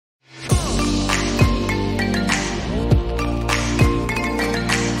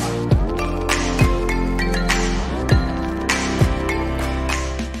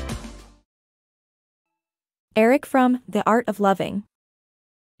Erich Fromm, The Art of Loving.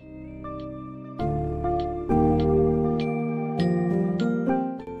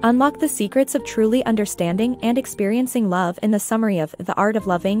 Unlock the secrets of truly understanding and experiencing love in the summary of The Art of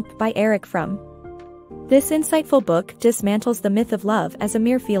Loving by Erich Fromm. This insightful book dismantles the myth of love as a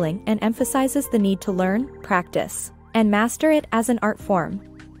mere feeling and emphasizes the need to learn, practice, and master it as an art form.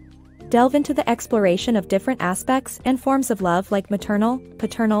 Delve into the exploration of different aspects and forms of love like maternal,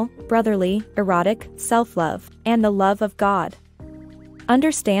 paternal, brotherly, erotic, self-love, and the love of God.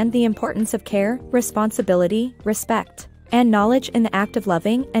 Understand the importance of care, responsibility, respect, and knowledge in the act of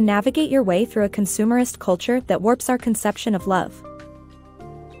loving, and navigate your way through a consumerist culture that warps our conception of love.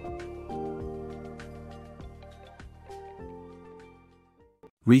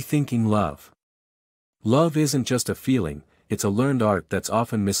 Rethinking Love. Love isn't just a feeling, it's a learned art that's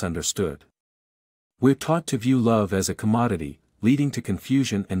often misunderstood. We're taught to view love as a commodity, leading to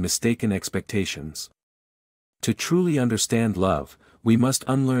confusion and mistaken expectations. To truly understand love, we must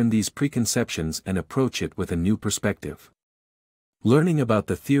unlearn these preconceptions and approach it with a new perspective. Learning about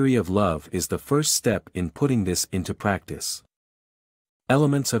the theory of love is the first step in putting this into practice.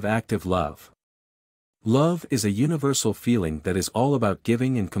 Elements of active love. Love is a universal feeling that is all about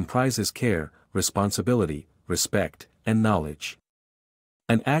giving and comprises care, responsibility, respect, and knowledge.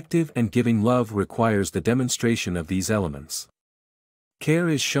 An active and giving love requires the demonstration of these elements. Care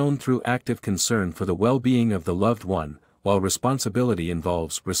is shown through active concern for the well-being of the loved one, while responsibility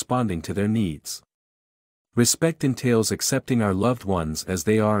involves responding to their needs. Respect entails accepting our loved ones as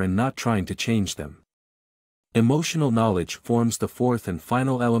they are and not trying to change them. Emotional knowledge forms the fourth and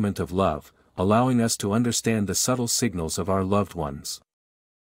final element of love, allowing us to understand the subtle signals of our loved ones.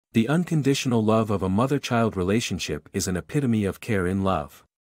 The unconditional love of a mother-child relationship is an epitome of care in love.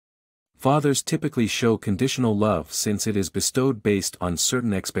 Fathers typically show conditional love since it is bestowed based on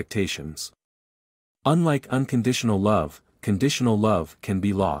certain expectations. Unlike unconditional love, conditional love can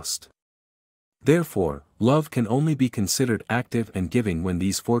be lost. Therefore, love can only be considered active and giving when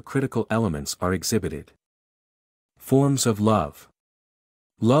these four critical elements are exhibited. Forms of love.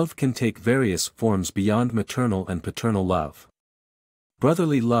 Love can take various forms beyond maternal and paternal love.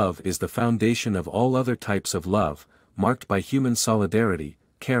 Brotherly love is the foundation of all other types of love, marked by human solidarity,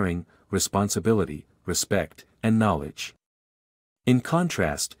 caring, responsibility, respect, and knowledge. In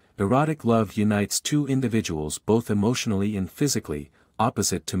contrast, erotic love unites two individuals both emotionally and physically,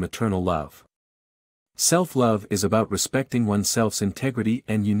 opposite to maternal love. Self-love is about respecting oneself's integrity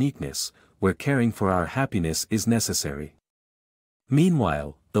and uniqueness, where caring for our happiness is necessary.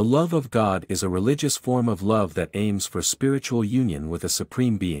 Meanwhile, the love of God is a religious form of love that aims for spiritual union with a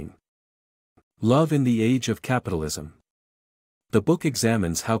supreme being. Love in the Age of Capitalism. The book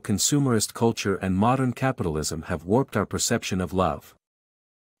examines how consumerist culture and modern capitalism have warped our perception of love.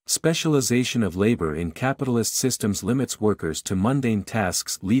 Specialization of labor in capitalist systems limits workers to mundane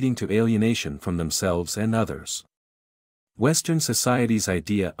tasks, leading to alienation from themselves and others. Western society's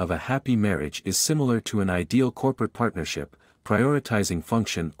idea of a happy marriage is similar to an ideal corporate partnership, prioritizing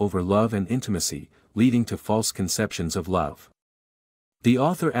function over love and intimacy, leading to false conceptions of love. The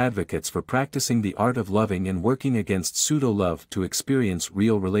author advocates for practicing the art of loving and working against pseudo-love to experience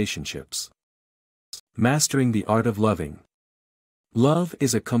real relationships. Mastering the art of loving. Love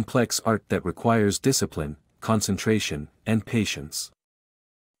is a complex art that requires discipline, concentration, and patience.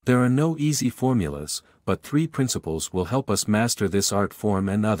 There are no easy formulas, but three principles will help us master this art form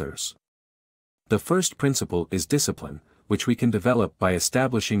and others. The first principle is discipline, which we can develop by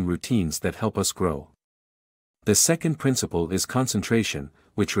establishing routines that help us grow. The second principle is concentration,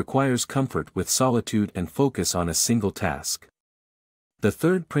 which requires comfort with solitude and focus on a single task. The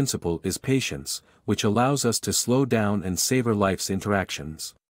third principle is patience, which allows us to slow down and savor life's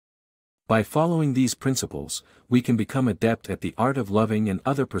interactions. By following these principles, we can become adept at the art of loving and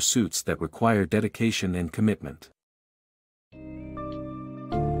other pursuits that require dedication and commitment.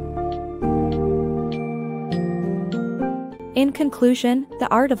 In conclusion, The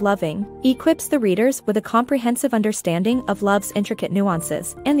Art of Loving equips the readers with a comprehensive understanding of love's intricate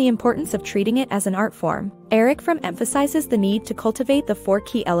nuances and the importance of treating it as an art form. Erich Fromm emphasizes the need to cultivate the four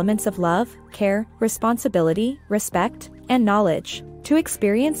key elements of love: care, responsibility, respect, and knowledge, to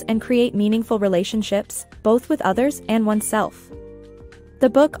experience and create meaningful relationships, both with others and oneself. The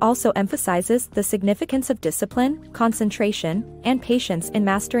book also emphasizes the significance of discipline, concentration, and patience in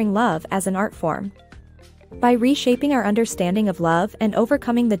mastering love as an art form. By reshaping our understanding of love and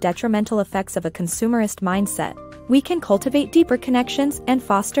overcoming the detrimental effects of a consumerist mindset, we can cultivate deeper connections and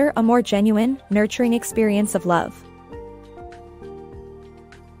foster a more genuine, nurturing experience of love.